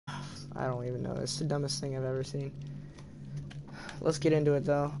I don't even know. It's the dumbest thing I've ever seen. Let's get into it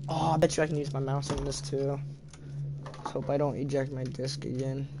though. Oh, I bet you I can use my mouse in this too. Let's hope I don't eject my disc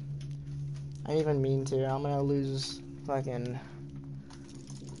again. I didn't even mean to. I'm gonna lose fucking...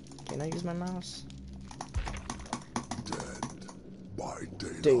 Can I use my mouse? Dead by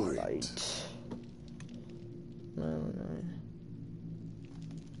Daylight. No.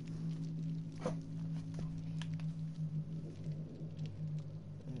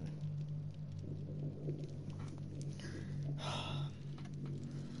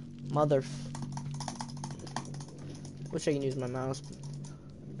 Wish I can use my mouse.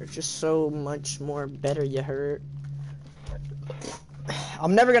 It's just so much more better, you heard?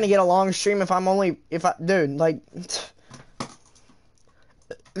 I'm never gonna get a long stream dude, like, this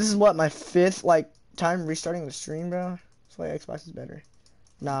is what, my 5th, like, time restarting the stream, bro? That's why Xbox is better.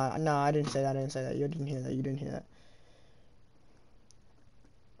 Nah, I didn't say that, You didn't hear that.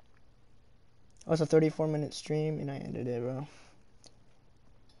 It was a 34-minute stream, and I ended it, bro.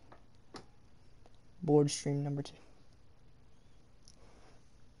 Board stream number 2.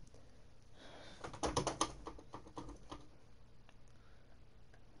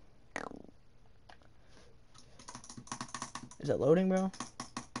 Is it loading, bro?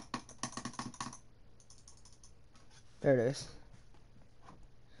 There it is.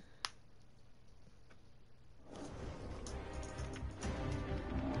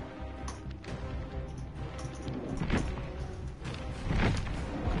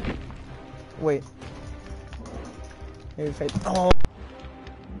 Wait. Maybe if I... Oh!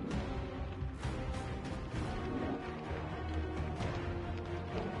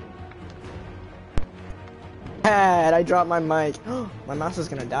 I dropped my mic. My mouse is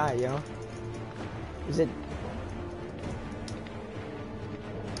gonna die, yo. Is it...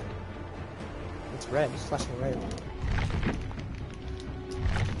 It's red. It's flashing red.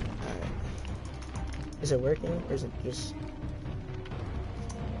 Alright. Is it working? Or is it just...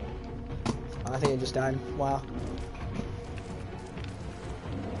 Oh, I think it just died. Wow.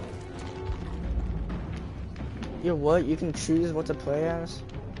 Yo, what? You can choose what to play as?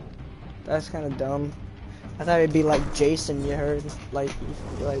 That's kind of dumb. I thought it'd be like Jason, you heard? Like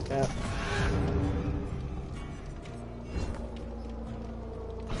that.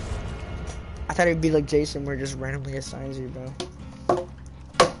 I thought it'd be like Jason, where it just randomly assigns you, bro.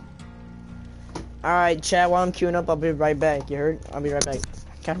 Alright, chat, while I'm queuing up, I'll be right back, you heard? I'll be right back.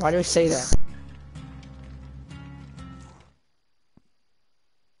 God, why do I say that?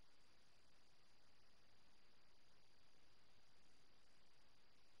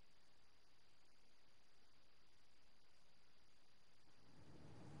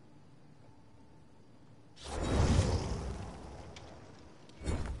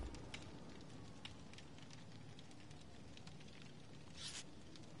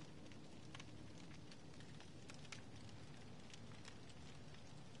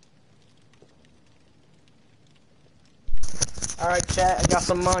 Alright, chat, I got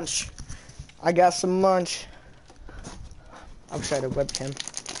some munch. I'll try the webcam.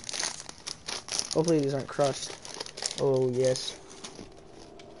 Hopefully these aren't crushed. Oh, yes.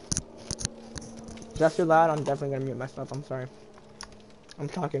 Is that too loud? I'm definitely gonna mute myself, I'm sorry. I'm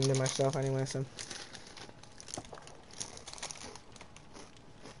talking to myself anyway, so.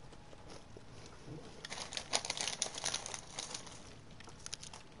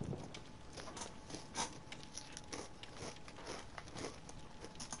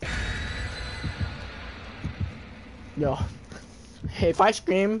 Yo. Hey, if I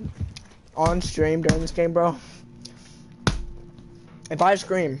scream on stream during this game, bro. If I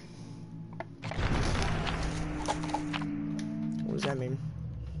scream. What does that mean?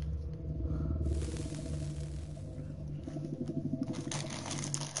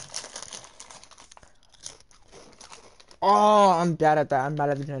 Oh, I'm bad at that. I'm bad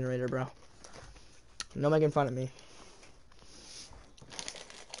at the generator, bro. No making fun of me.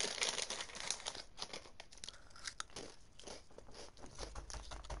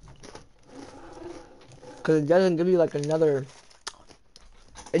 Because it doesn't give you like another...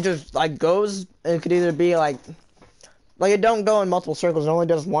 It just like goes, and it could either be like it don't go in multiple circles, it only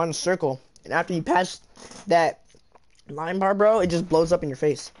does one circle. And after you pass that line bar, bro, it just blows up in your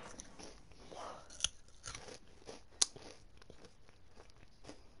face.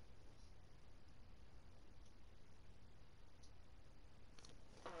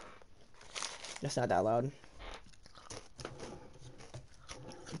 That's not that loud.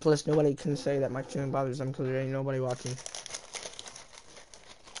 Plus, nobody can say that my stream bothers them because there ain't nobody watching.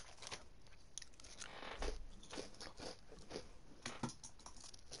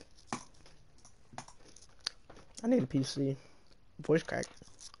 I need a PC. Voice crack.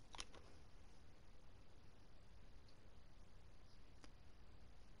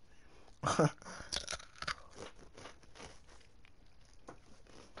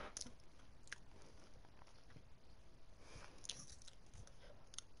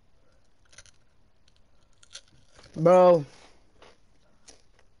 Bro.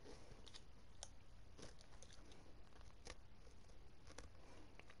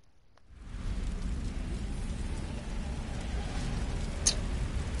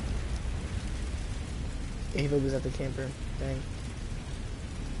 Ava was at the camper. Dang.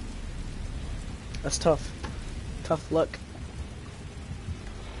 That's tough. Tough luck.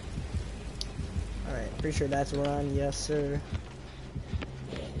 Alright, pretty sure that's run. Yes, sir.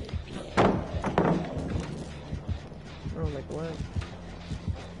 Oh, like what?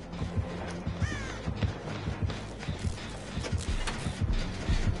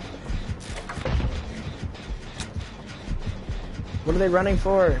 What are they running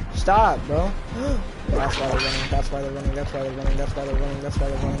for? Stop, bro. That's why they're running. That's why they're running. That's why they're running. That's why they're running. That's why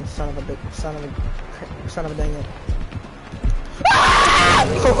they're running. Son of a bitch. Son of a dang it. Ah!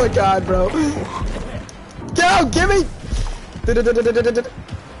 Oh my god, bro. Go, give me.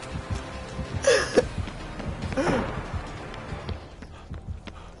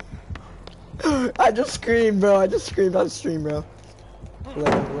 I just screamed, bro. I just screamed on stream, bro. Pull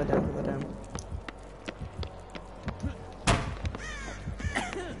it down, pull it down, pull it down.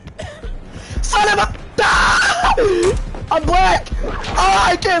 Son of a... Ah! I'm black! Oh,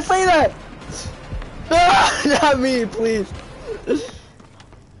 I can't say that! Ah, not me, please.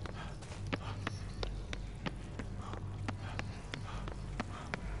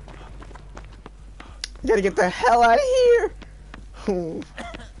 You gotta get the hell out of here!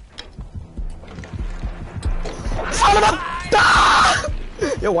 Son of a... Ah!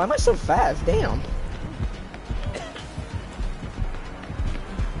 Yo, why am I so fast? Damn.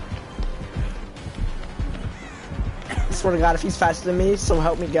 I swear to God, if he's faster than me, so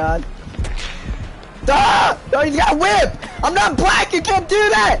help me God. Ah! No, he's got a whip! I'm not black, you can't do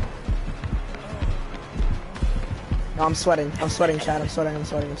that! No, I'm sweating, Chad, I'm sweating.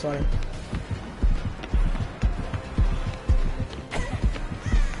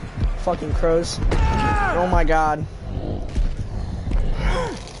 Fucking crows. Oh my God.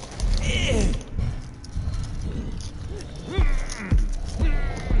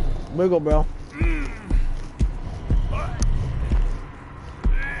 Wiggle, bro.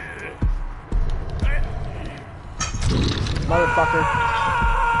 Motherfucker.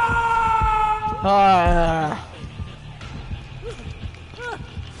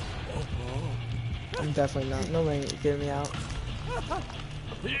 I'm definitely not. No way, get me out.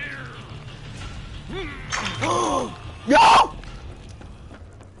 Yo!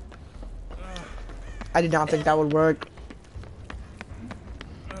 I did not think that would work.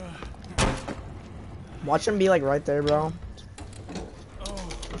 Watch him be like right there, bro.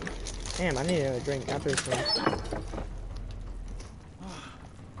 Damn, I need a drink after this one.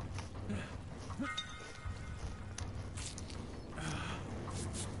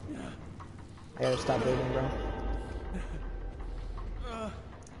 I gotta stop bleeding, bro.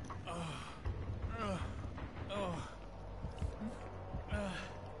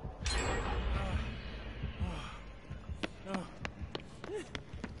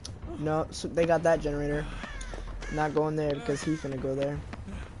 No, so they got that generator. Not going there because he's gonna go there.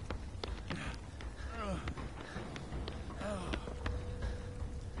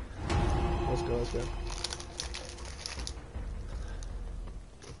 Let's go.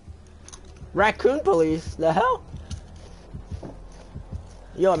 Raccoon police, the hell?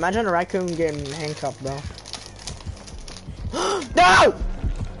 Yo, imagine a raccoon getting handcuffed, bro. No!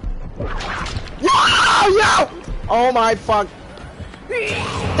 Yo! Oh my fuck.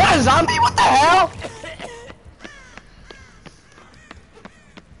 That a zombie? What the hell?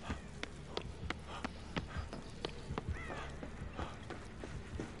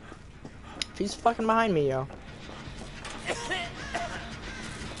 He's fucking behind me, yo.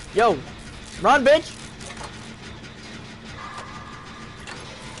 Yo, run, bitch!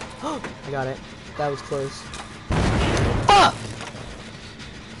 I got it. That was close. Fuck!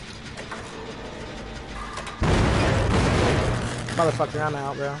 Motherfucker, I'm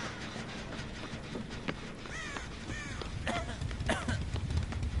out, bro.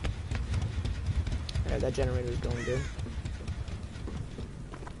 Yeah, that generator's going good.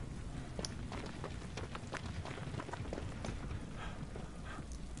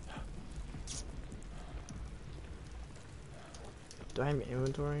 Do I have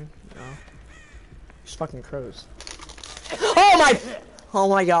inventory? No. Just fucking crows. Oh my! Oh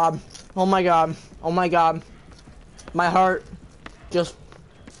my god. Oh my god. Oh my god. My heart just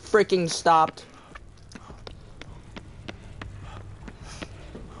freaking stopped.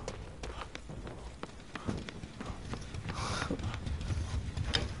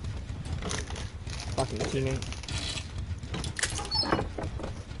 didn't.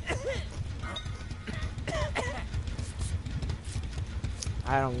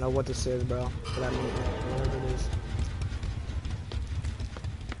 I don't know what this is, bro. But I mean, whatever it is.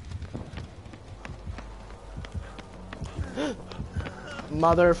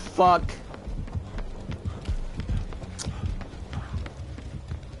 Motherfuck.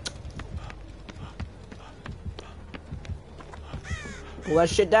 Pull that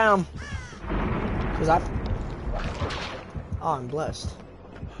shit down. Cause oh, I'm blessed.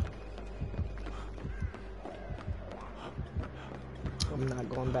 I'm not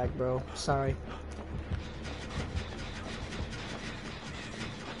going back, bro. Sorry.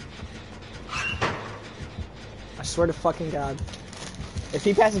 I swear to fucking God. If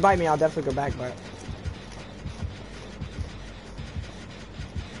he passes by me, I'll definitely go back, but...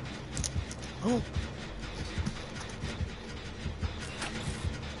 Oh.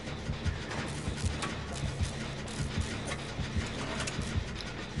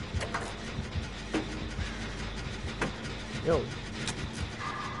 Yo.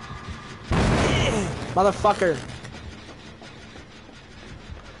 Motherfucker.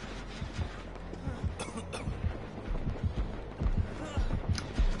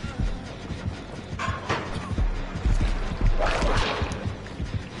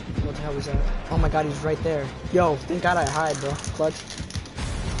 What the hell was that? Oh my God, he's right there. Yo, thank God I hide, bro. Clutch.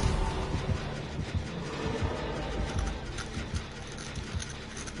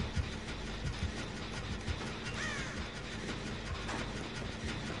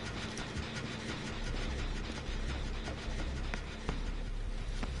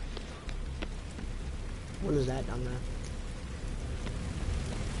 What is that down there?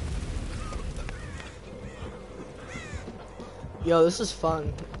 Yo, this is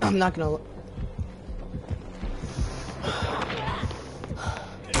fun. I'm not gonna...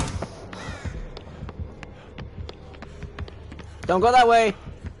 Don't go that way!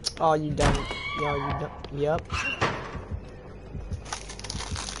 Oh, you dumb. Yo, you dumb. Yep.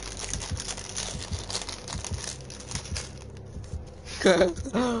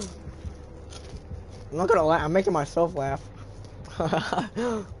 I'm not gonna laugh. I'm making myself laugh.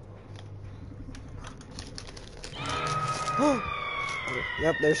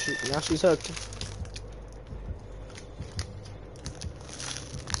 Yep, there she. Now she's hooked.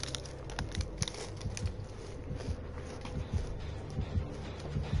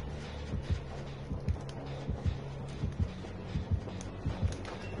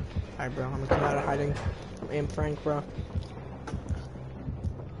 Alright, bro. I'm gonna come out of hiding. I am Frank, bro.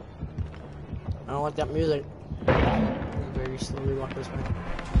 I don't like that music. Very slowly walk this way.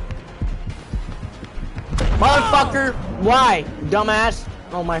 Motherfucker! Why? Dumbass!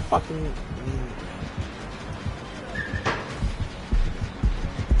 Oh my fucking...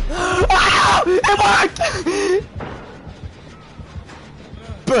 Ah! It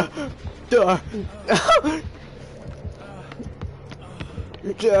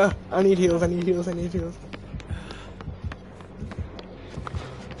worked! I need heals, I need heals, I need heals.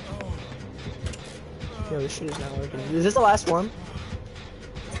 Yo, this shit is not working. Is this the last one?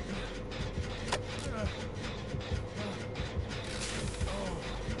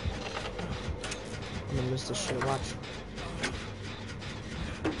 I'm gonna miss this shit, watch.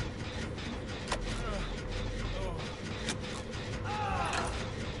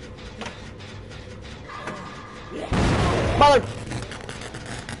 Mother!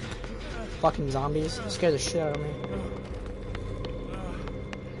 Fucking zombies. Scare the shit out of me.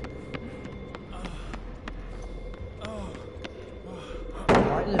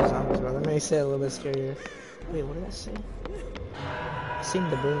 Why are there zombies, bro? That may say a little bit scarier. Wait, what did I say? I seen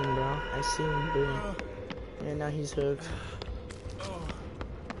the boom, bro. I seen the boom. And now he's hooked.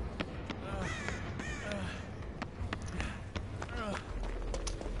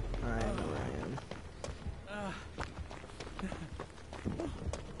 Alright, I know where I am.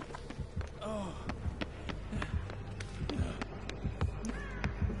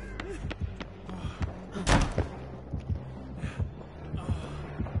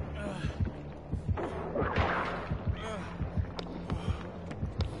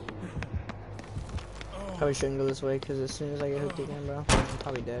 Probably shouldn't go this way because as soon as I get hooked again, bro, I'm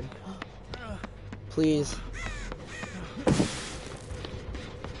probably dead. Please.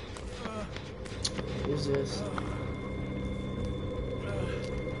 What is this?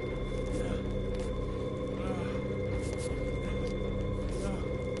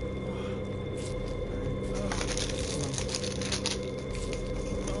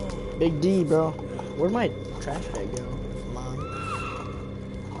 Big D, bro. Where'd my trash bag go? Mom.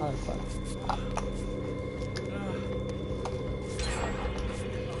 Oh, fuck.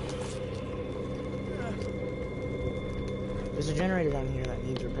 There's a generator down here that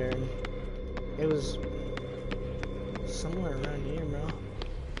needs repairing. It was somewhere around here, bro.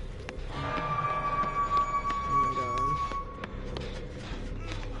 Oh my god.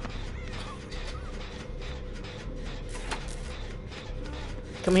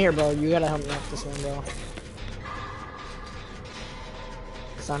 Come here, bro. You gotta help me out this one, bro.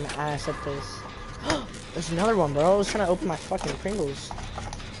 Cause I'm ass at this. There's another one, bro. I was trying to open my fucking Pringles.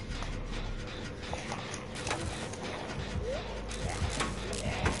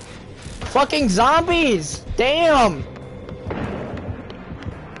 Fucking zombies! Damn!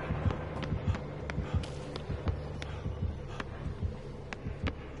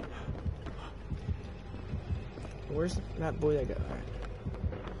 Where's that boy that got? Alright.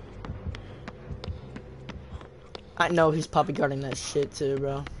 I know he's puppy guarding that shit too,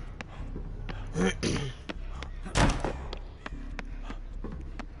 bro.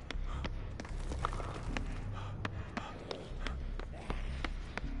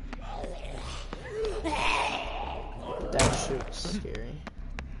 That shit's scary.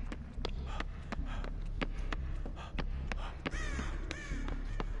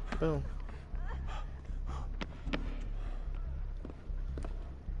 Boom.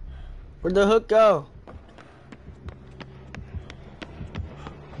 Where'd the hook go?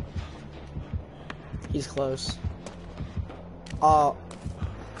 He's close. Oh.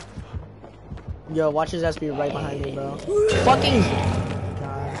 Yo, watch his ass be right behind me, bro. Fucking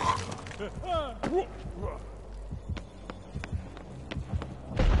God.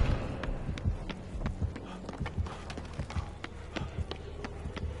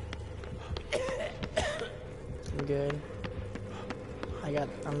 I'm good.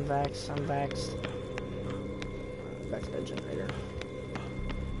 I'm vaxxed. Back to the generator.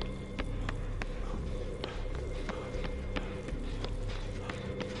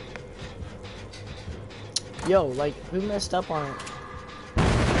 Yo, like, who messed up on it?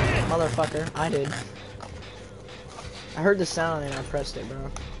 Motherfucker. I did. I heard the sound and I pressed it,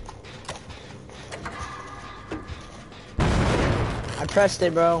 bro. I pressed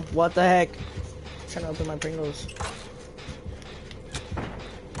it, bro. What the heck? I'm trying to open my Pringles.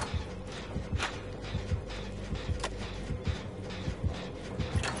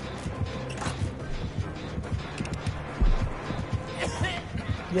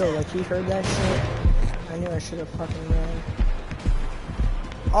 Yo, like, he heard that shit? I knew I should have fucking ran.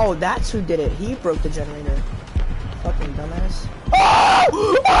 Oh, that's who did it. He broke the generator. Fucking dumbass.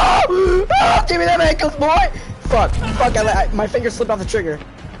 Oh! Oh! Oh! Give me them ankles, boy! Fuck. Fuck, my finger slipped off the trigger.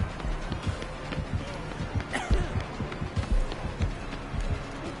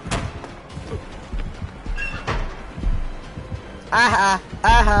 Aha!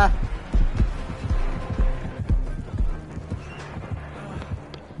 Aha!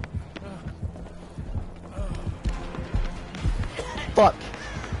 Fuck.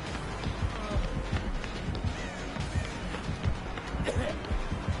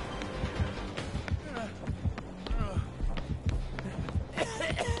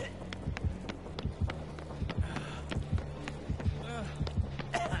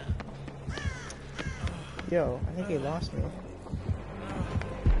 Yo, I think he lost me.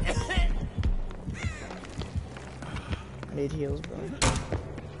 I need heals, bro.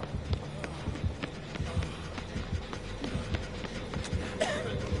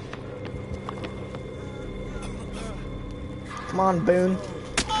 Come on, Boone.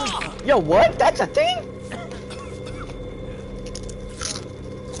 Yo, what? That's a thing?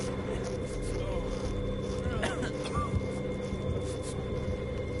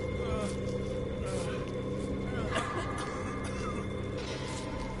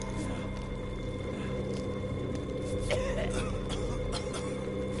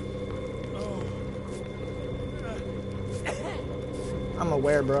 I'm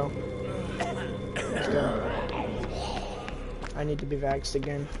aware, bro. Let's go. I need to be vaxxed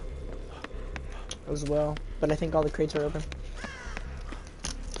again as well, but I think all the crates are open.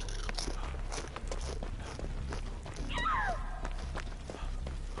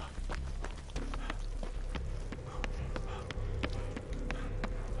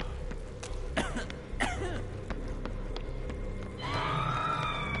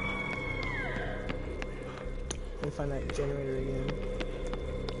 Let me find that generator again.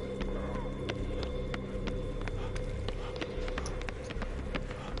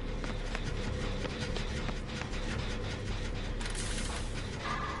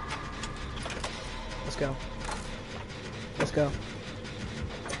 Let's go. Let's go.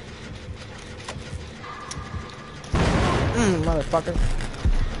 Motherfucker.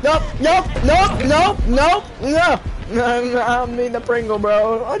 Nope, nope, nope, nope, nope, no. I mean the Pringle,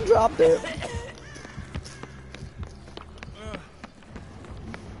 bro. I dropped it.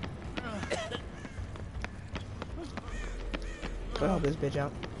 Go help this bitch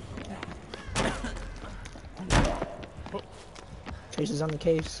out. Traces on the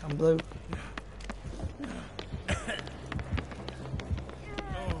case. I'm blue.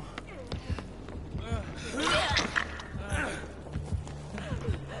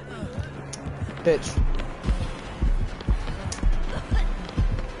 Bitch.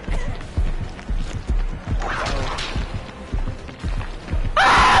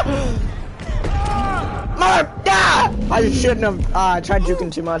 Mother! Ah! I shouldn't have tried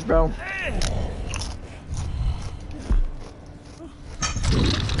juking too much, bro.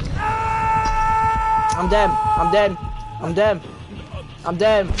 I'm dead. I'm dead. I'm dead. I'm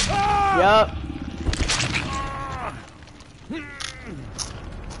dead. Yup.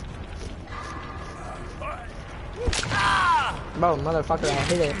 Bro, motherfucker, I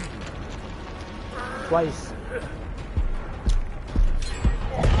hit it. Twice.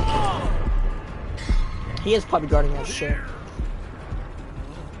 He is probably guarding that shit.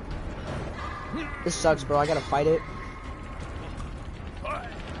 This sucks, bro. I gotta fight it.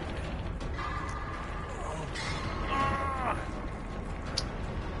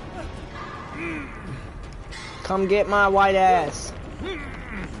 Come get my white ass.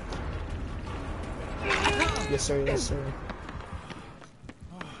 Yes, sir. Yes, sir.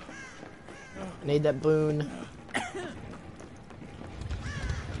 Need that boon.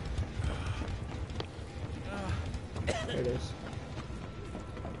 There it is.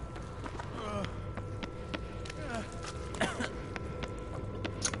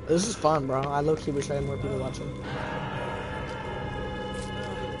 This is fun, bro. I low-key wish I had more people watching.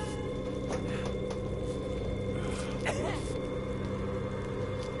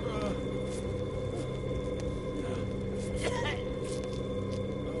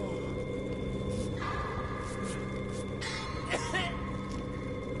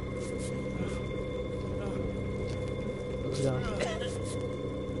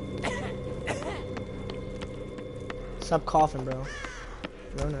 Stop coughing, bro.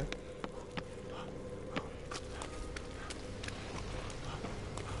 Rona.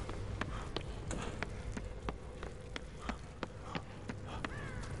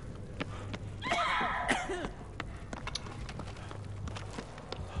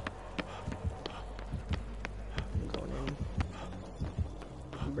 I'm going in.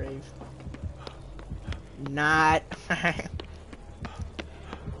 I'm brave. Not.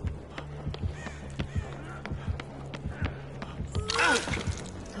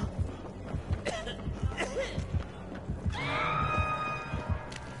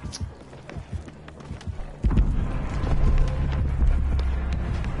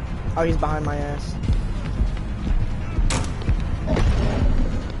 Oh, he's behind my ass.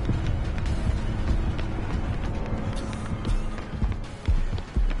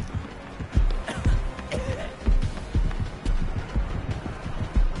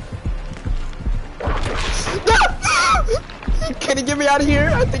 Can he get me out of here?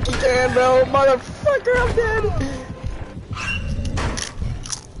 I think he can, bro. Motherfucker, I'm dead.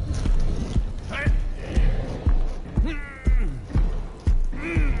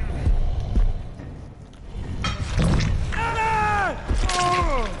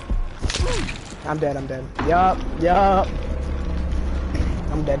 I'm dead, I'm dead. Yup, yup.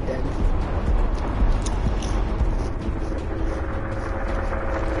 I'm dead, dead.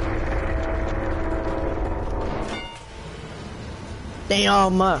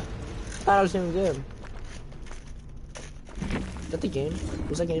 Damn! Thought I was doing good. Is that the game?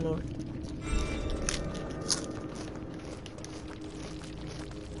 Was that game over?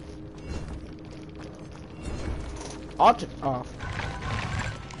 Off.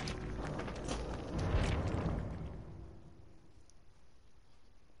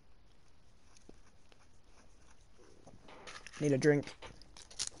 Need a drink.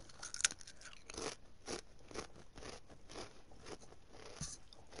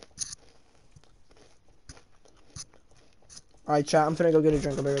 Alright, chat, I'm finna go get a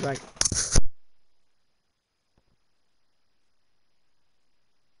drink. I'll be right back.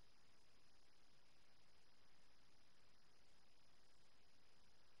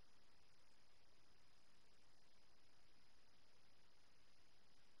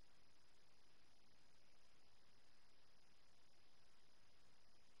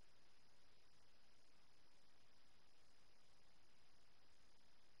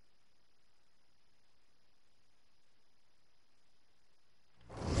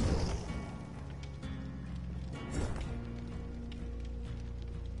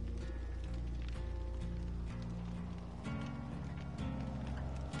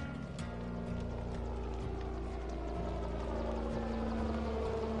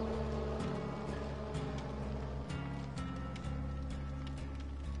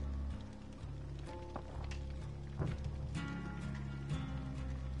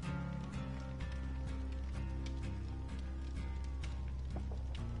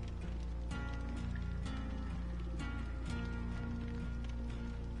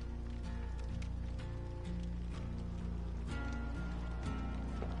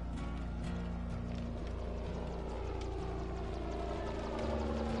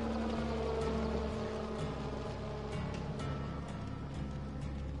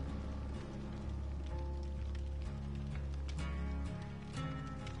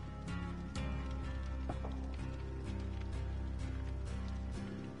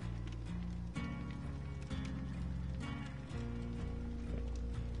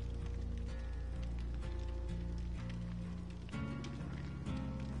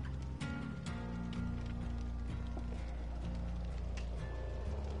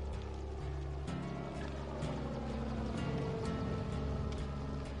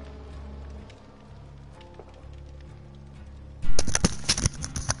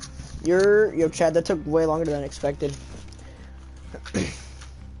 Yo, Chad, that took way longer than expected.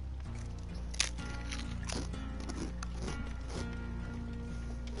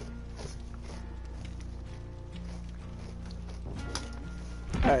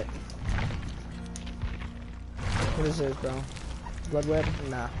 Alright. What is this, bro? Blood web?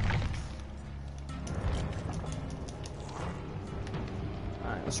 Nah.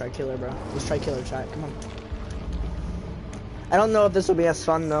 Alright, let's try killer, bro. Let's try killer, chat. Come on. I don't know if this will be as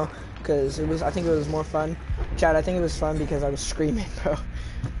fun, though, because I think it was more fun. Chad, I think it was fun because I was screaming, bro.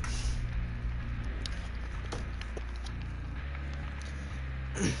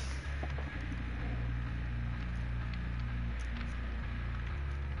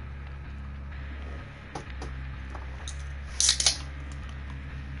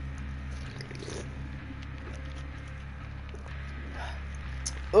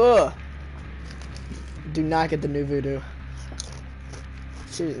 Ugh. Do not get the new voodoo.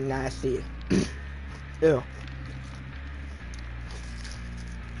 She's nasty. Ew.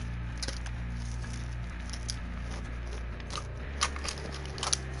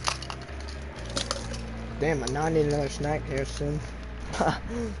 Damn, I now need another snack here soon.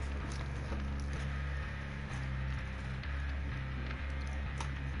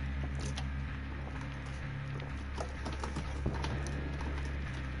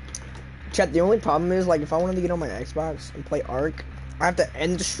 Chat, the only problem is, like, if I wanted to get on my Xbox and play Ark, I have to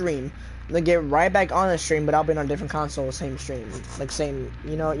end the stream, and then get right back on the stream, but I'll be on a different console, same stream. Like, same,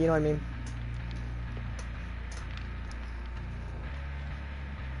 you know what I mean?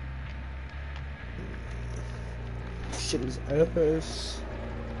 Shit is ass.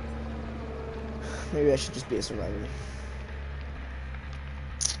 Maybe I should just be a survivor.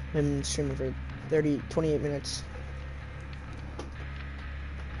 I've been streaming for 28 minutes.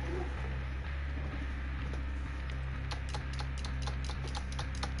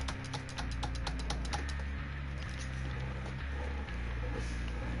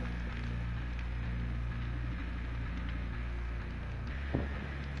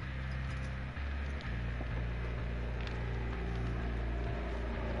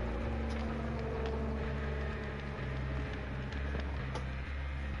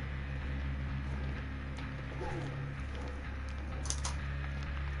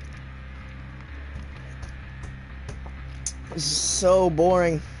 This is so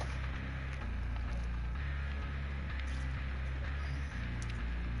boring.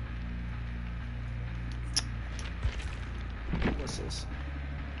 What's this?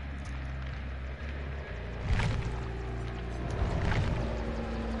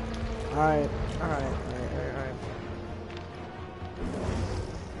 Alright.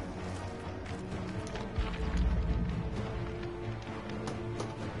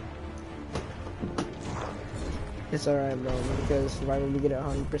 It's alright, bro, because survival we get a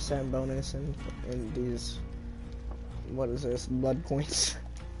 100% bonus and these, what is this, blood points.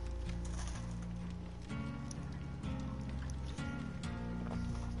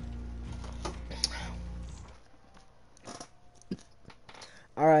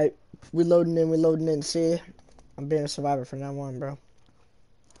 Alright, we loading in, see? I'm being a survivor from now on, bro.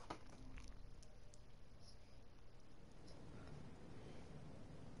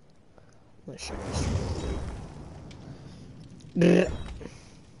 Let's show this.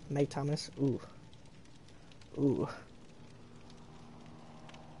 Mike Thomas, ooh.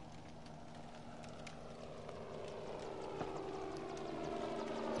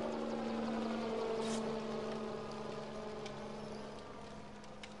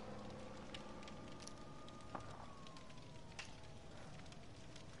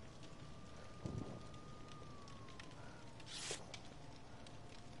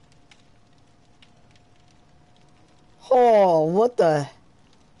 Oh, what the?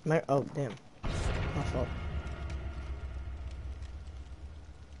 Oh, damn. My fault.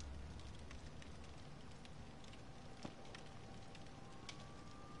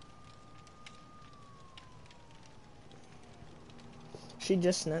 She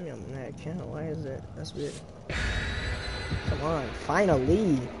just snapped me on the neck. Yeah, why is it? That's weird. Come on,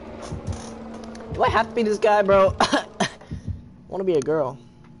 finally. Do I have to be this guy, bro? I want to be a girl.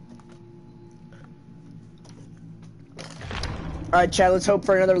 Alright, chat, let's hope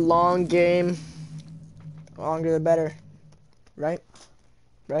for another long game. Longer the better. Right?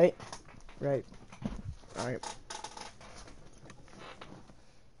 Right? Right. Alright.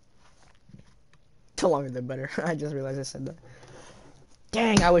 The longer the better. I just realized I said that.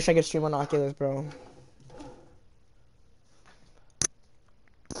 Dang, I wish I could stream on Oculus, bro.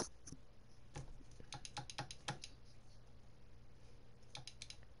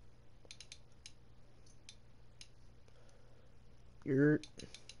 You're...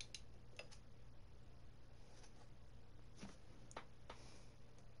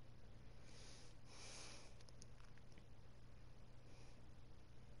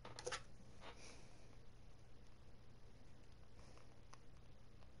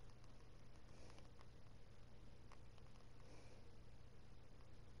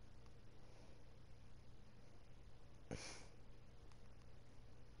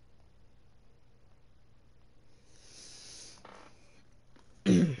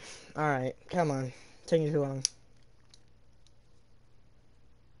 Alright, come on. Taking too long.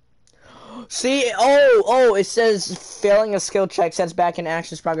 See, it says failing a skill check sets back in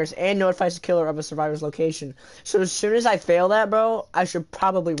actions progress and notifies the killer of a survivor's location. So as soon as I fail that, bro, I should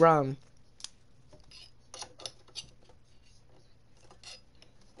probably run.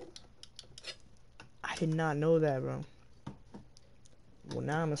 I did not know that, bro. Well,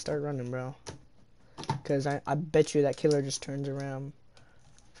 now I'm gonna start running, bro. Because I bet you that killer just turns around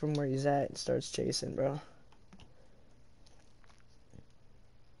from where he's at and starts chasing, bro.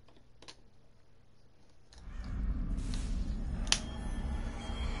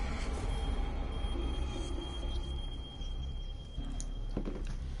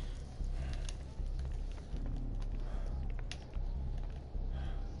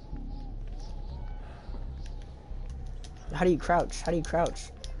 How do you crouch? How do you crouch?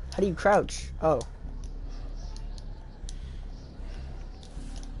 How do you crouch? Oh.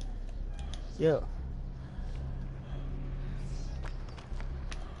 Yo.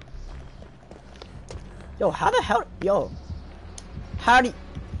 Yo, how the hell? Yo. How do you...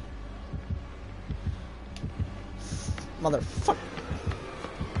 Motherfucker.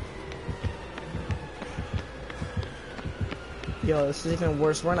 Yo, this is even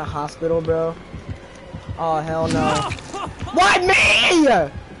worse. We're in a hospital, bro. Oh, hell no. Why me?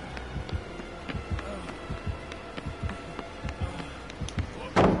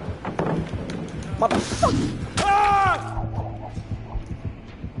 Motherfucker.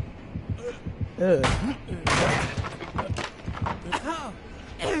 Ugh.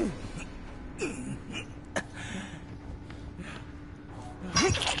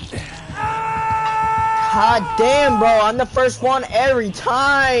 God damn, bro. I'm the first one every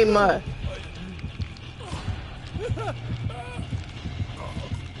time.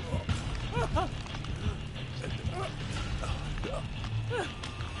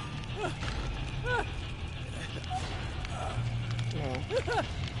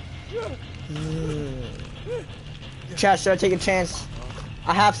 Chat, should I take a chance?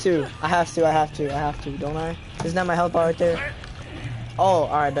 I have to, don't I? Isn't that my health bar right there? Oh,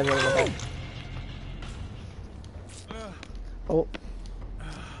 alright, better. Oh.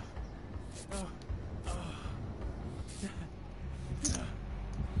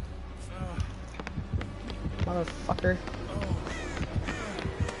 Motherfucker.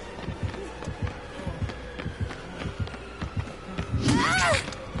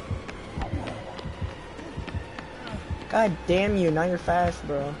 God damn you, now you're fast,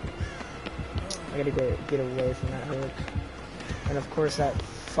 bro. I gotta get away from that hook. And of course that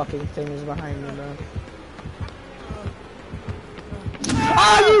fucking thing is behind me, bro.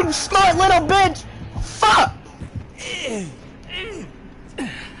 Oh, you smart little bitch! Fuck!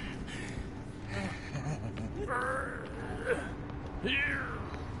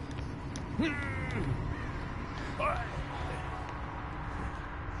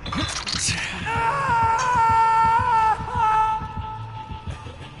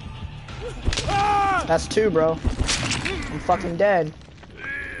 That's two, bro. I'm fucking dead.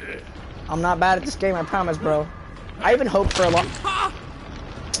 I'm not bad at this game, I promise, bro. I even hope for a lot.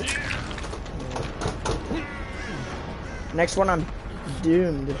 Next one, I'm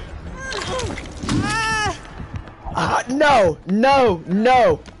doomed. No! No!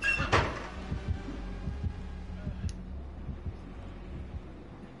 No!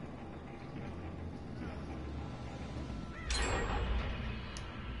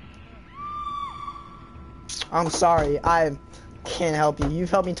 I'm sorry, I can't help you. You've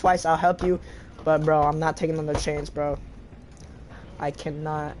helped me twice, I'll help you. But bro, I'm not taking another chance, bro. I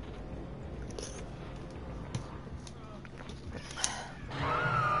cannot.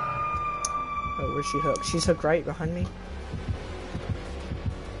 Oh, where's she hooked? She's hooked right behind me.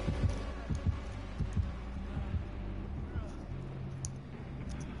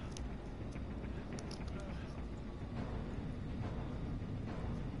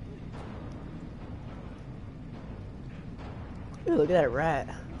 Ooh, look at that rat.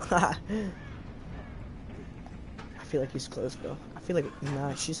 I feel like he's close, bro. I feel like,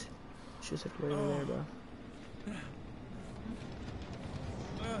 nah, she's like right over there, bro.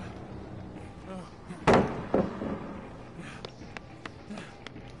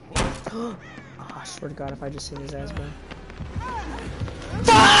 Oh, I swear to God, if I just seen his ass, bro.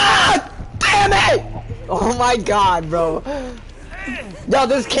 Fuck! Damn it! Oh my God, bro. Yo,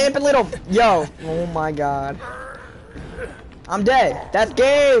 this camping little, yo. Oh my God. I'm dead. That's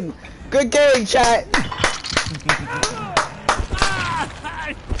game. Good game, chat.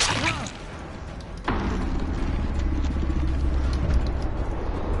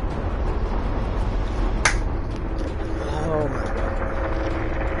 Oh my God.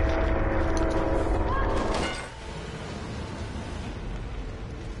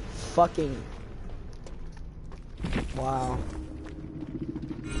 fucking... Wow.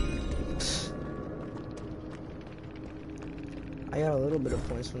 I got a little bit of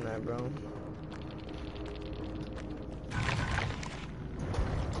points from that, bro.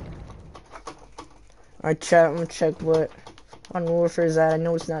 Alright, chat, I'm gonna check what Modern Warfare is at. I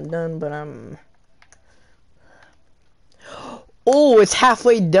know it's not done, but I'm... Oh, it's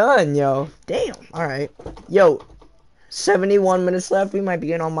halfway done, yo. Damn. Alright. Yo, 71 minutes left. We might be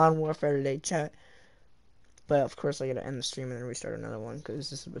getting on Modern Warfare today, chat. But, of course, I gotta end the stream and then restart another one, because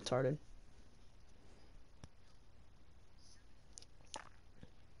this is retarded.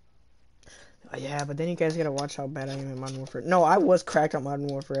 Yeah, but then you guys gotta watch how bad I am at Modern Warfare. No, I was cracked at Modern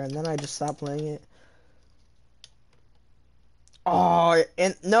Warfare, and then I just stopped playing it. Oh,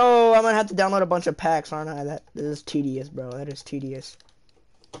 and no, I'm gonna have to download a bunch of packs, aren't I? That is tedious, bro. That is tedious.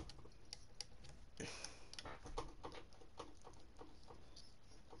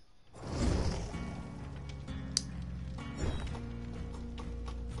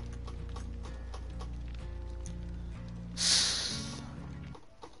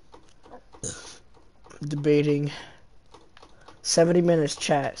 Debating. 70 minutes,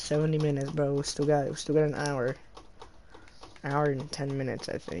 chat. 70 minutes, bro. We still got an hour. Hour and 10 minutes,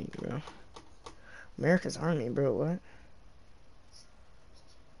 I think, bro. America's Army, bro. What?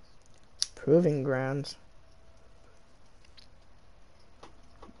 Proving grounds.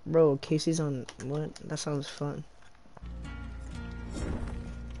 Bro, Casey's on what? That sounds fun.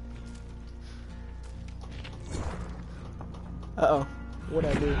 Uh-oh.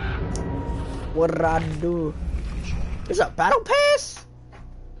 What'd I do? What'd I do? There's a battle pass?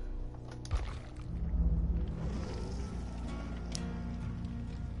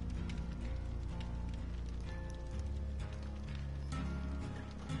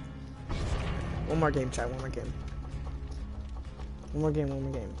 One more game, chat. One more game. One more game. One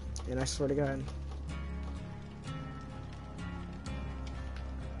more game. And I swear to God.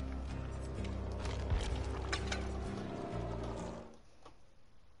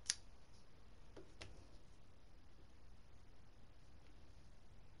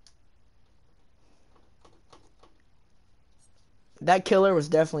 That killer was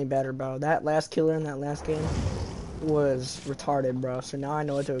definitely better, bro. That last killer in that last game was retarded, bro. So now I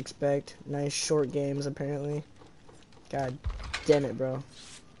know what to expect. Nice short games, apparently. God damn it, bro.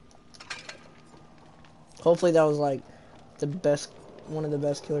 Hopefully that was, like, the best, one of the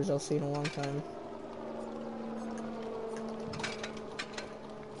best killers I'll see in a long time.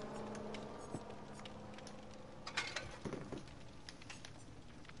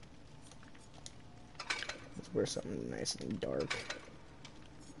 Let's wear something nice and dark.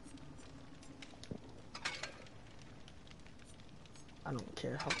 I don't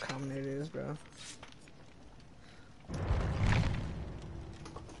care how common it is, bro.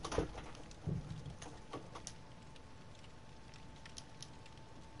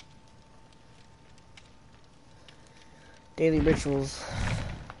 Daily rituals.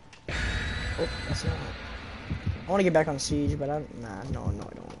 Oh, that's not it. I want to get back on Siege, but no, I don't. No,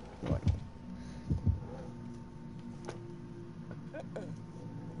 I don't.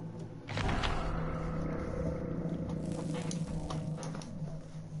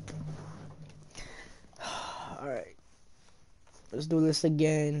 Alright. Let's do this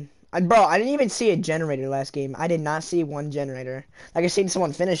again. Bro, I didn't even see a generator last game. I did not see one generator. Like, I seen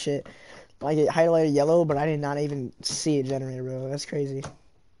someone finish it. Like, it highlighted yellow, but I did not even see a generator, bro. That's crazy.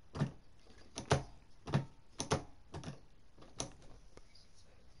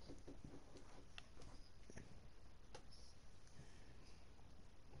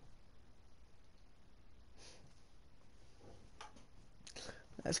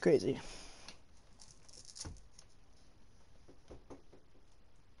 That's crazy.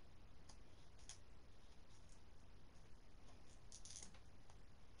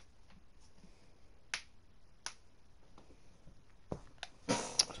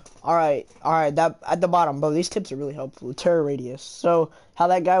 Alright, that at the bottom, bro, these tips are really helpful. Terror radius. So, how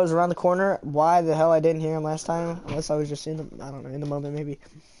that guy was around the corner, why the hell I didn't hear him last time? Unless I was just in the, I don't know, in the moment maybe.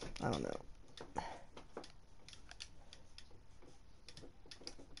 I don't know.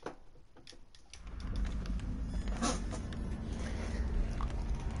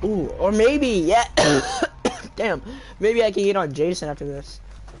 Ooh, or maybe, yeah. Damn, maybe I can get on Jason after this.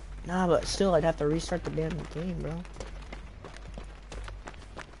 Nah, but still, I'd have to restart the damn game, bro.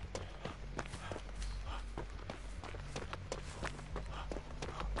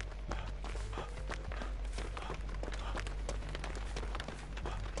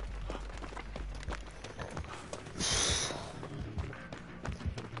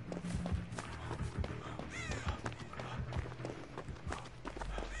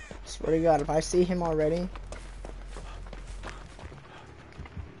 Swear to God, if I see him already.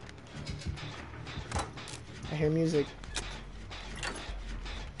 I hear music.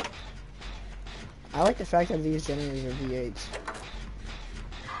 I like the fact that these generators are V8s.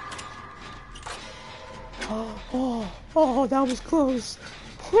 Oh, that was close.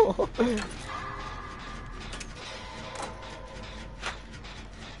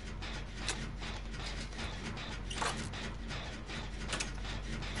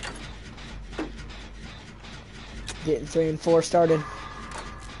 Getting 3 and 4 started.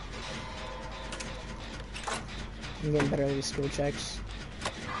 I'm getting better at these skill checks.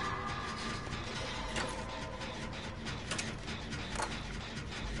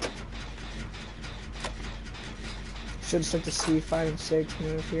 Should start to see 5 and 6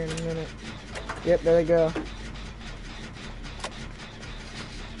 move here in a minute. Yep, there they go.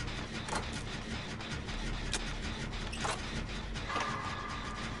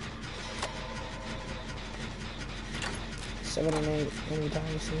 Seven and 8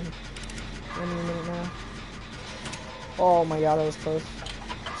 anytime soon. Any minute now. Oh my God, that was close.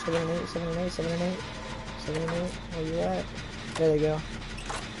 7 and 8, 7 and 8, 7 and 8, 7 and 8. Where you at? There they go.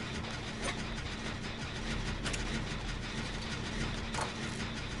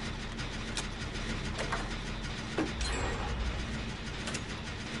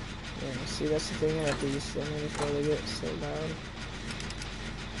 Yeah, see, that's the thing about these things before they get so loud.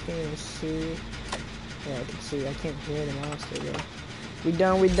 Can't even see. Yeah, I can see. I can't hear the mouse there, though. We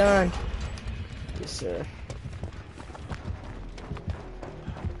done. We done. Yes, sir.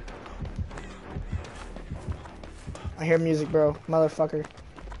 I hear music, bro. Motherfucker.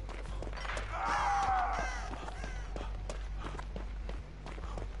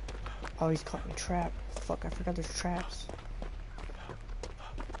 Oh, he's caught in a trap. Fuck, I forgot there's traps.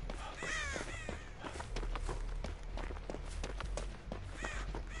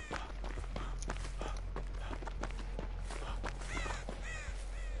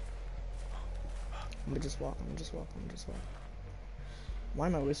 I'm just walking. Why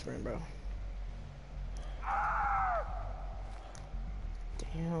am I whispering, bro?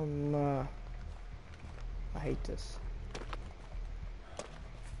 Damn. I hate this.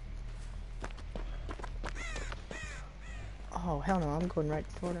 Oh, hell no. I'm going right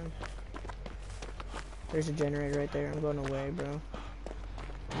for them. There's a generator right there. I'm going away, bro.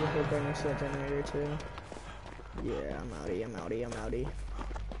 You're here right next to that generator, too. Yeah, I'm outie.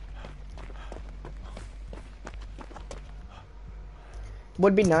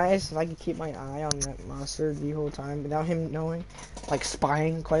 Would be nice if I could keep my eye on that monster the whole time without him knowing. Like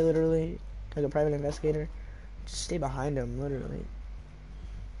spying, quite literally. Like a private investigator. Just stay behind him, literally.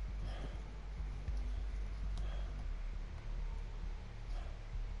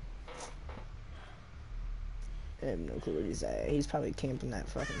 I have no clue what he's at. He's probably camping that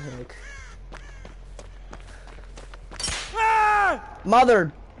fucking hook.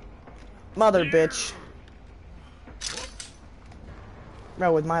 Mother bitch.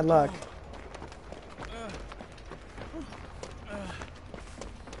 Bro, with my luck.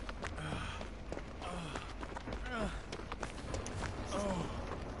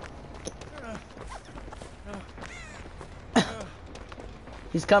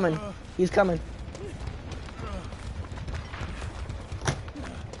 He's coming.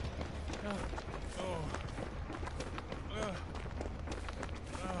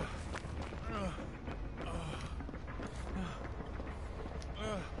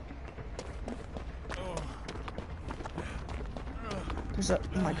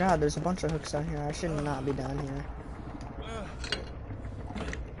 Oh my God, there's a bunch of hooks down here. I should not be down here.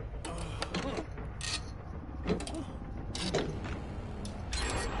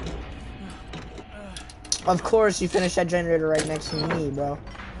 Of course you finished that generator right next to me, bro.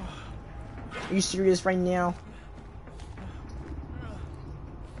 Are you serious right now?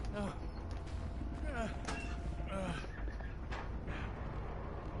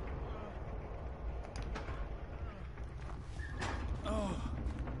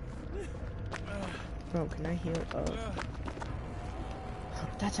 Bro, can I heal up?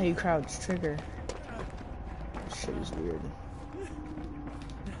 That's how you crouch, trigger. That shit is weird.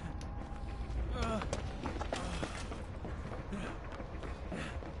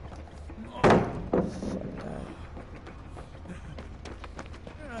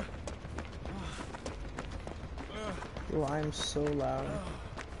 Yo, I'm so loud.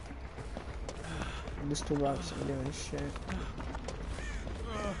 This toolbox ain't doing shit.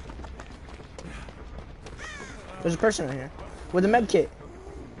 There's a person right here with a med kit.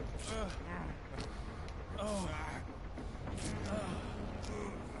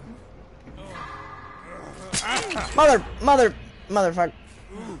 Motherfucker.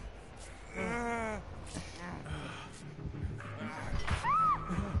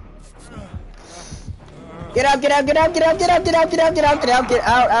 Get out, get out, get out, get out, get out, get out, get out, get out, get out, get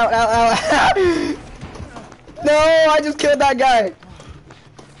out, out, out, out. No, I just killed that guy.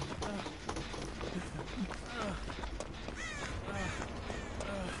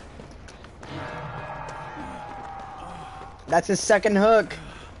 That's his second hook.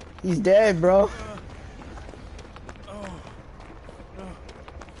 He's dead, bro.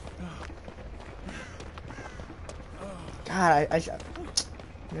 God,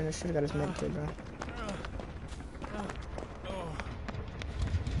 man, I should have got his med kit, bro.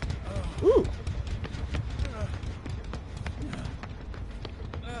 Ooh.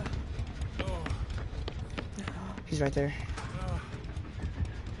 He's right there.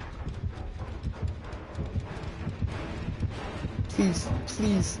 Please,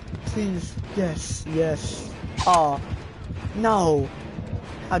 please, please. Yes, yes. Oh, no.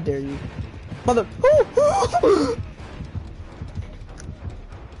 How dare you. Mother.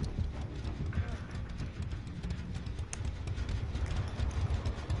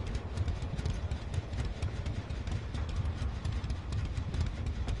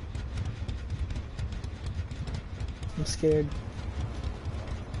 I'm scared.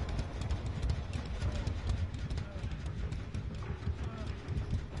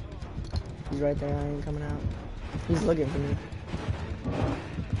 He's right there, I ain't coming out. He's looking for me.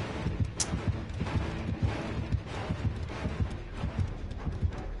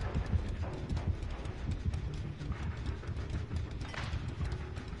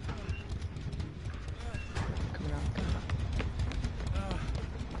 Coming out, coming out.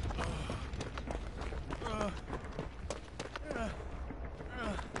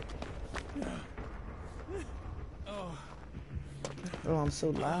 Oh, I'm so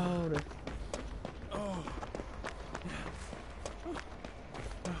loud.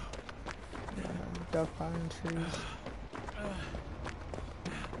 Duck pine trees.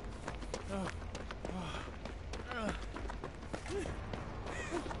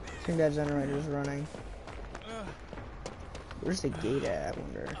 I think that generator's running. Where's the gate at, I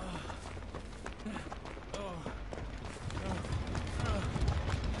wonder?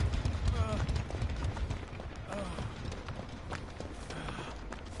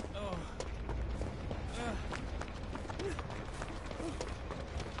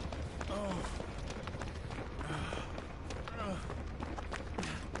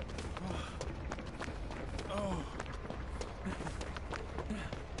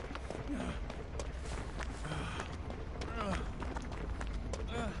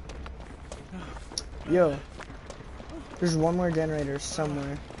 Yo, there's one more generator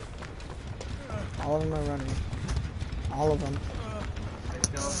somewhere. All of them are running. All of them.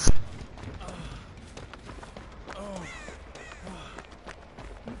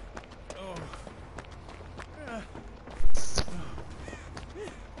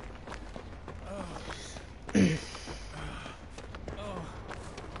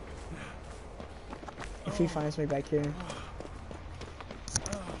 If he finds me back here.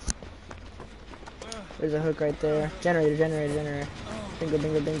 There's a hook right there. Generator, generator, generator. Bingo,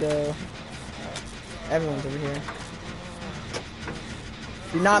 bingo, bingo. Everyone's over here.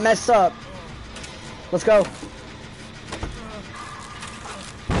 Do not mess up. Let's go.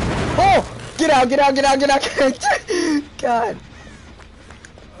 Oh! Get out, get out, get out, get out. God.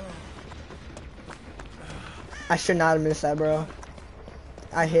 I should not have missed that, bro.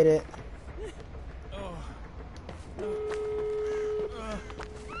 I hit it.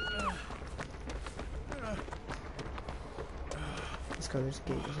 Let's go, there's a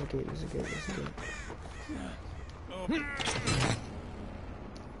gate, there's a gate, there's a gate, there's a gate.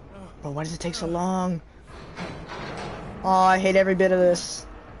 Bro, why does it take so long? Oh, I hate every bit of this.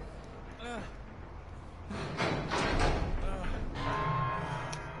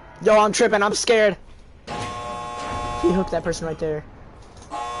 Yo, I'm tripping, I'm scared. He hooked that person right there.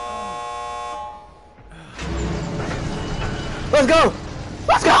 Let's go!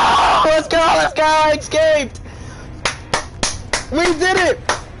 Let's go! Let's go! Let's go! I escaped! We did it!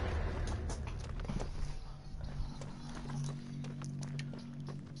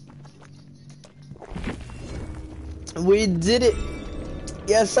 We did it!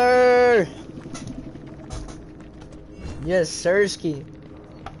 Yes, sir! Yes, sirski.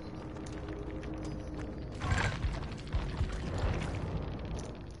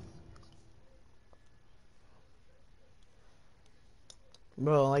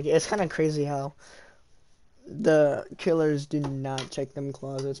 Bro, like, it's kind of crazy how the killers do not check them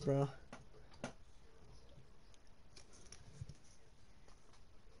closets, bro.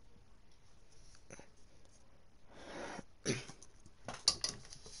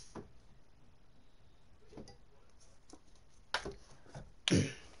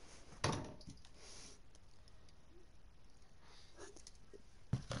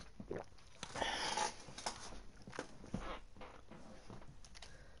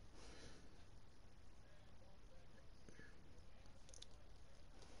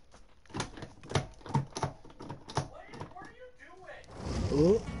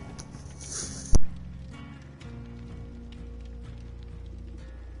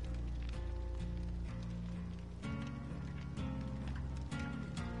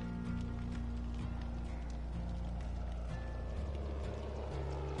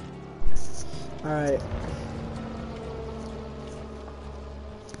 Alright.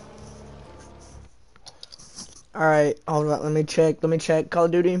 Alright, hold on, let me check Call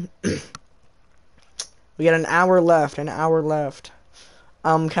of Duty. We got an hour left,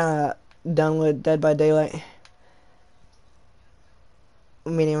 I'm kinda done with Dead by Daylight. I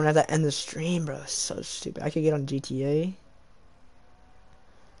mean, even have to end the stream, bro. It's so stupid. I could get on GTA.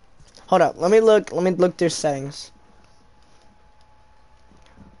 Hold up, let me look through settings.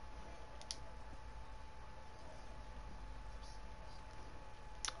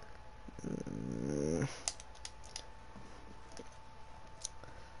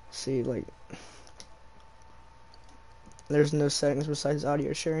 See, like, there's no settings besides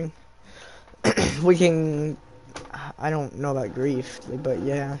audio sharing. We can, I don't know about grief, but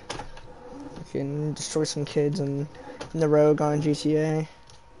yeah, we can destroy some kids in the rogue on GTA.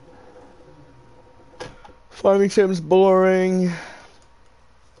 Farming sim's boring.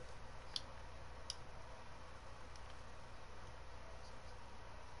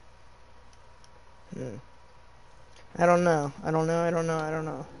 I don't know.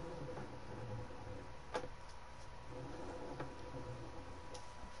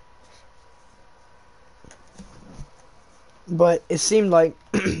 But it seemed like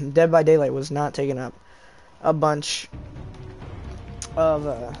Dead by Daylight was not taking up a bunch of,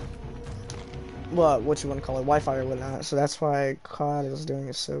 well, what you want to call it, Wi-Fi or whatnot. So that's why COD is doing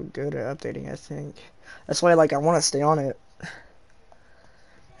it so good at updating, I think. That's why, like, I want to stay on it.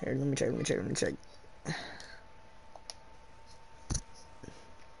 Here, let me check.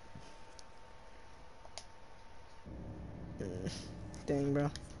 Dang, bro.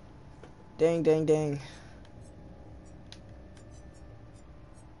 Dang.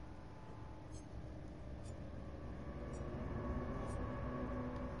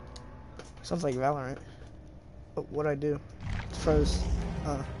 Sounds like Valorant. Oh, what'd I do? It froze.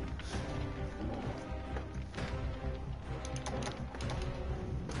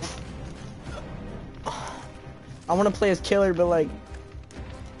 I want to play as Killer, but like,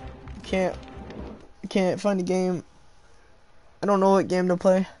 can't find a game. I don't know what game to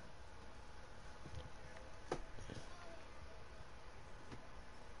play. I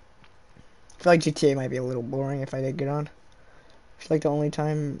feel like GTA might be a little boring if I did get on. I feel like the only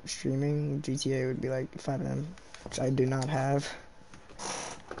time streaming GTA would be like 5 AM, which I do not have.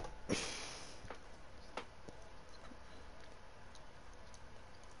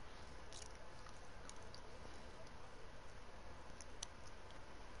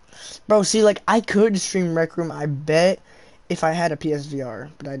 Bro, see, like, I could stream Rec Room, I bet, if I had a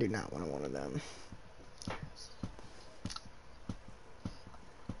PSVR, but I do not want one of them.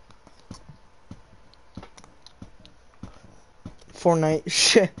 Fortnite,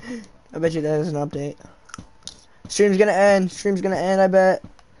 shit. I bet you that is an update. Stream's gonna end, I bet.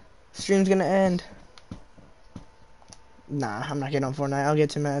 Stream's gonna end. Nah, I'm not getting on Fortnite, I'll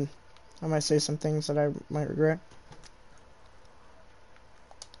get too mad. I might say some things that I might regret.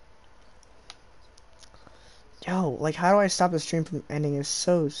 Yo, like, how do I stop the stream from ending? It's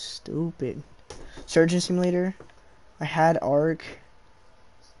so stupid. Surgeon Simulator. I had Ark.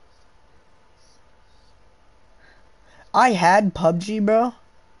 I had PUBG, bro.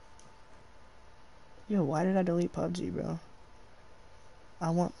 Yo, why did I delete PUBG, bro? I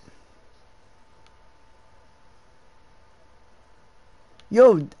want...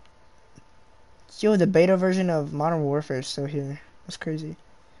 Yo, the beta version of Modern Warfare is still here. That's crazy.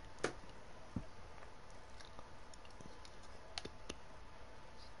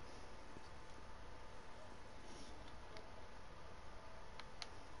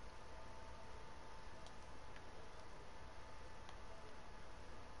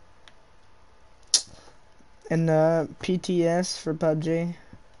 And PTS for PUBG.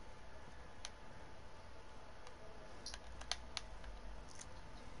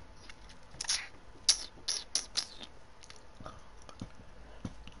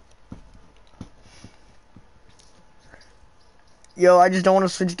 Yo, I just don't want to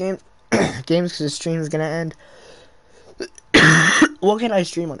switch games because the stream is gonna end. What can I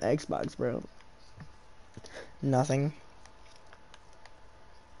stream on Xbox, bro? Nothing.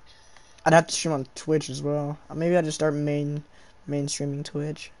 I'd have to stream on Twitch as well. Maybe I'll just start mainstreaming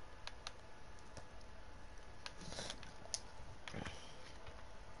Twitch.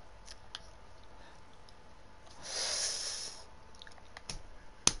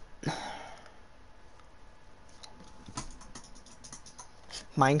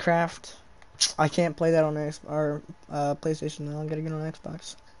 Minecraft? I can't play that on PlayStation now. I gotta get on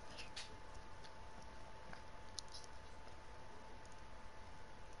Xbox.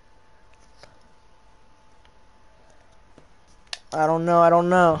 I don't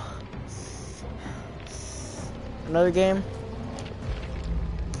know. Another game.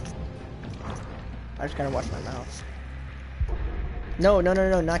 I just gotta watch my mouth. No, no, no,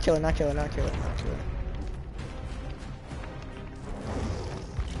 no, not kill it, not kill it, not kill it, not kill it.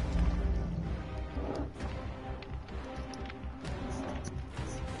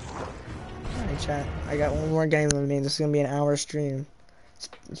 Alright, chat. I got one more game with me. This is gonna be an hour stream.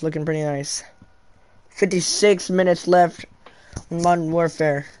 It's looking pretty nice. 56 minutes left in Modern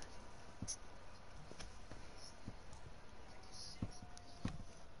Warfare.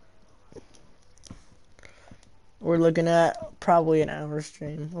 We're looking at probably an hour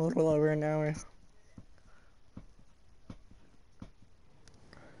stream, a little over an hour.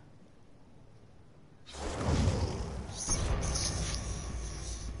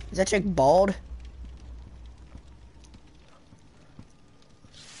 Is that chick bald?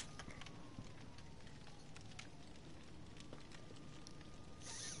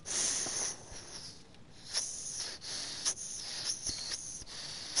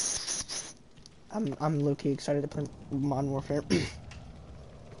 I'm low-key excited to play Modern Warfare.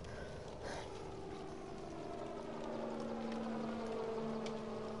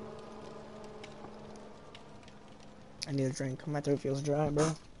 I need a drink. My throat feels dry, bro.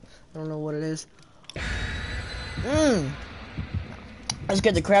 I don't know what it is. That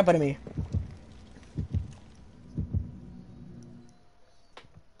scared the crap out of me.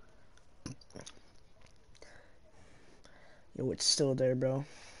 Yo, it's still there, bro.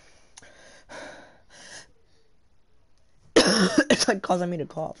 It's like causing me to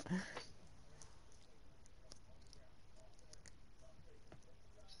cough.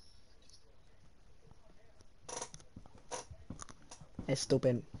 It's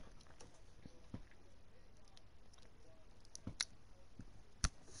stupid.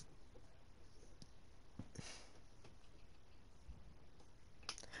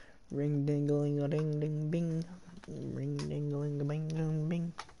 Ring ding-a-ling-a ding ding bing. Ring ding-a-ling-a bing ding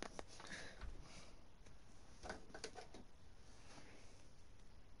bing.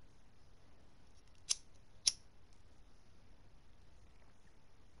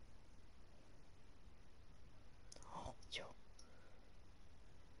 Oh, yo.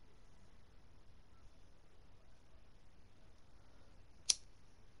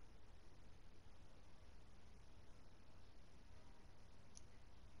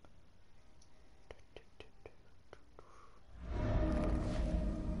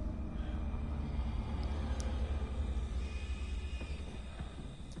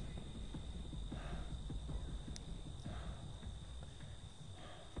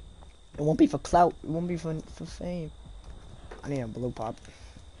 It won't be for clout. It won't be for fame. I need a blue pop.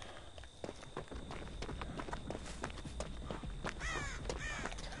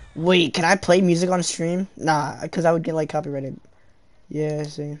 Wait, can I play music on stream? Nah, because I would get like copyrighted. Yeah, I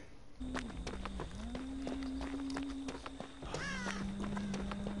see.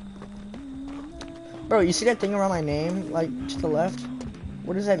 Bro, you see that thing around my name? Like, to the left?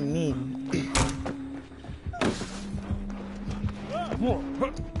 What does that mean?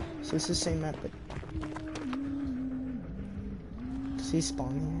 So it's the same map, but... Does he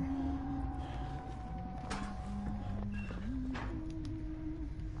spawn here?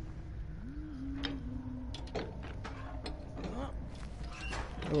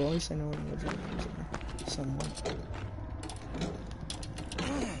 Well, at least I know what the names are. Somewhat.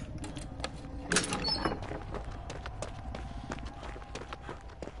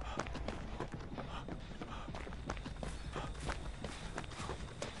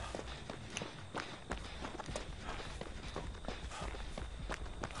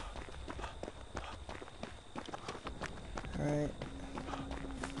 Alright.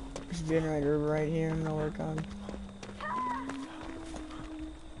 There's a generator right here I'm gonna work on.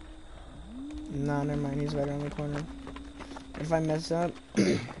 Nah, never mind, he's right around the corner. If I mess up,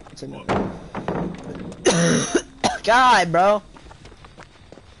 it's another. God, bro!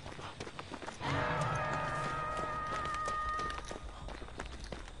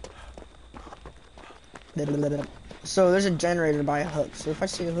 So there's a generator by a hook. So if I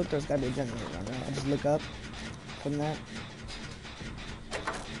see a hook, there's gotta be a generator, right? I just look up from that.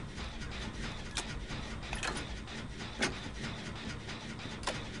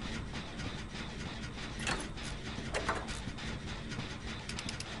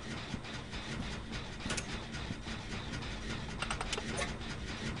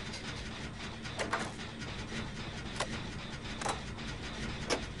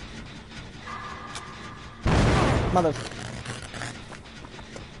 Mother.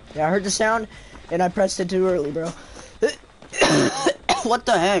 Yeah, I heard the sound, and I pressed it too early, bro. What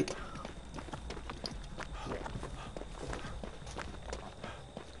the heck?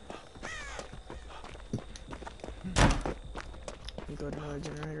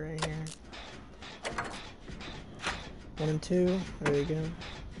 generator right here. 1 and 2. There we go.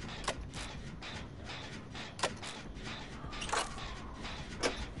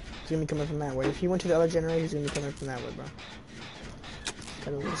 He's gonna be coming from that way. If he went to the other generator, he's gonna be coming from that way, bro.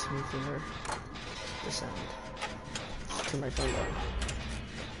 Gotta listen for the sound. To my phone.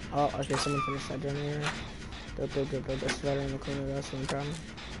 Oh, okay, someone finished that generator. Go. That's right around the corner, that's the only problem.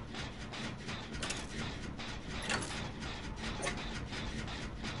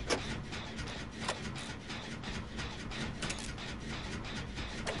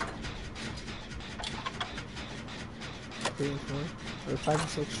 Three and 4. Or 5 and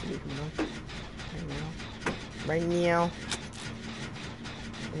 6 should be coming up. Right now. Right now.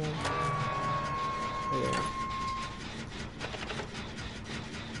 Come on. Yeah.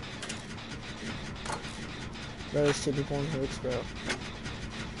 Bro, there's 2 people on hooks, bro.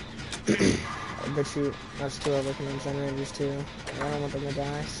 I bet you that's 2 are looking on generators too. I don't want them to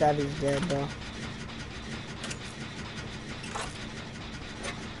die. Savvy's dead, bro.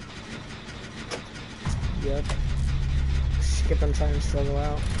 Yep. Skip him trying to struggle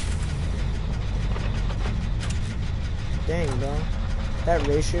out. Dang, bro. That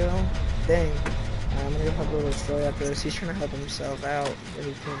ratio? Dang. I'm gonna go help Little Destroy after this. He's trying to help himself out if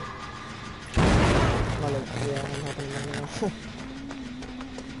he can. Yeah, I'm helping him right now.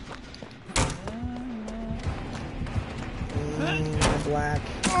 Black.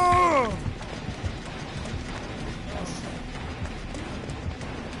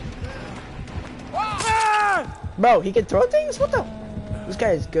 Bro, he can throw things? What the? This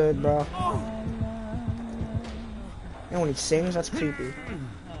guy is good, bro. And when he sings, that's creepy.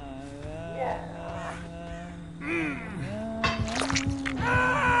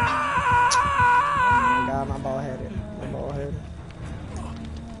 My ball headed.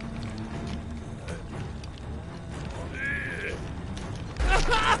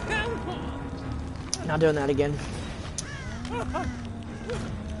 Not doing that again.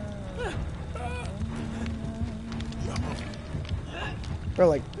 Bro,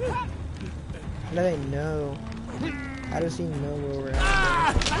 like, how do they know? How does he know where we're at?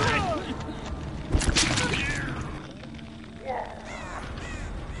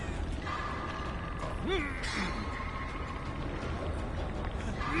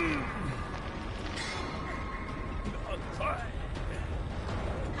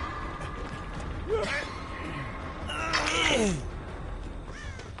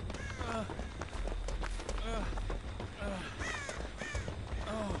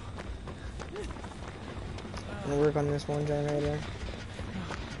 I'm gonna work on this one generator.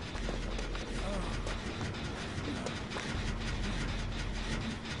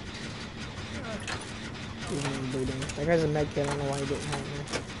 Bleeding. That guy's a med kit, I don't know why he didn't help me.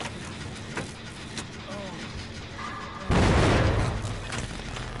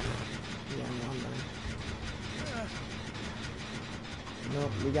 Yeah, no, I'm done.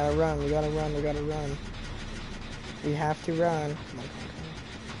 Nope, we gotta run. We have to run.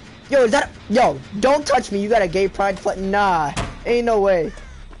 Yo, is that? Yo, don't touch me. You got a gay pride flag? Nah, ain't no way.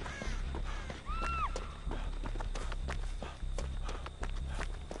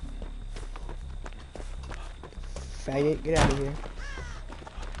 Faggot, get out of here.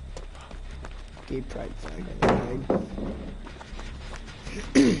 Gay pride flag.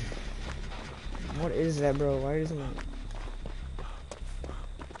 What is that, bro? Why doesn't my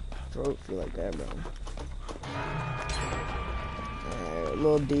throat feel like that, bro?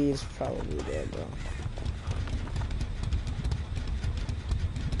 Lil D is probably dead, bro.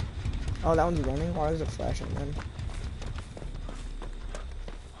 Oh, that one's running? Why is it flashing then?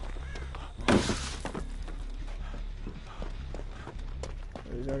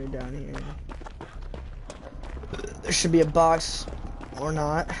 He's already down here. There should be a box, or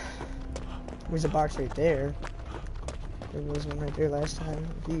not. There's a box right there. There was one right there last time,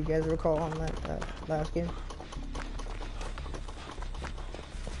 if you guys recall on that last game.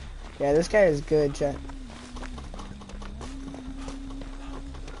 Yeah, this guy is good, chat.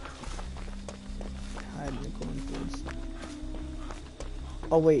 Hide in the cornfields.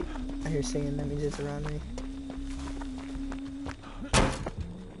 Oh wait, I hear singing. That means it's around me.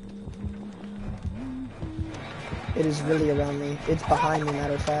 It is really around me. It's behind me,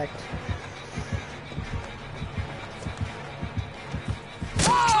 matter of fact.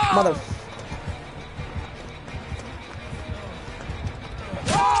 Mother.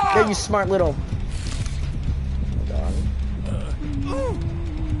 There, you smart little. Oh,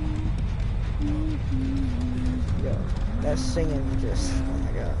 yo, that singing just. Oh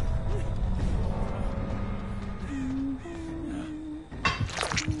my god.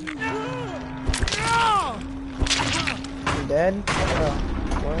 You dead? Oh.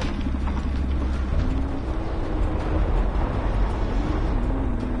 what?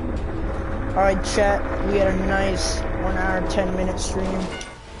 Alright, chat, we had a nice 1 hour, 10-minute stream.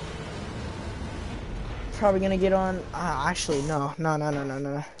 Probably gonna get on, actually, no.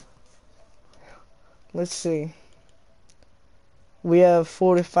 Let's see. We have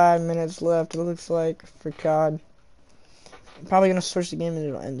 45 minutes left, it looks like, for COD. I'm probably gonna switch the game and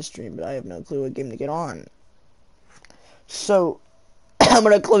it'll end the stream, but I have no clue what game to get on. So, I'm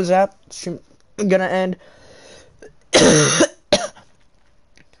gonna close out, stream, I'm gonna end.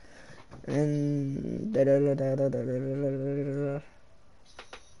 And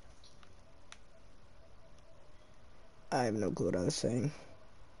I have no clue what I was saying.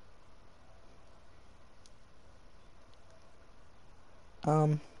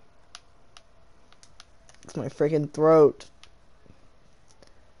 It's my freaking throat.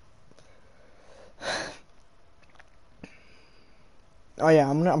 Oh yeah,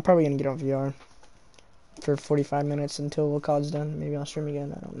 I'm probably gonna get on VR for 45 minutes until COD's done. Maybe I'll stream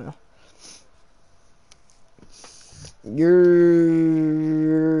again. I don't know. You're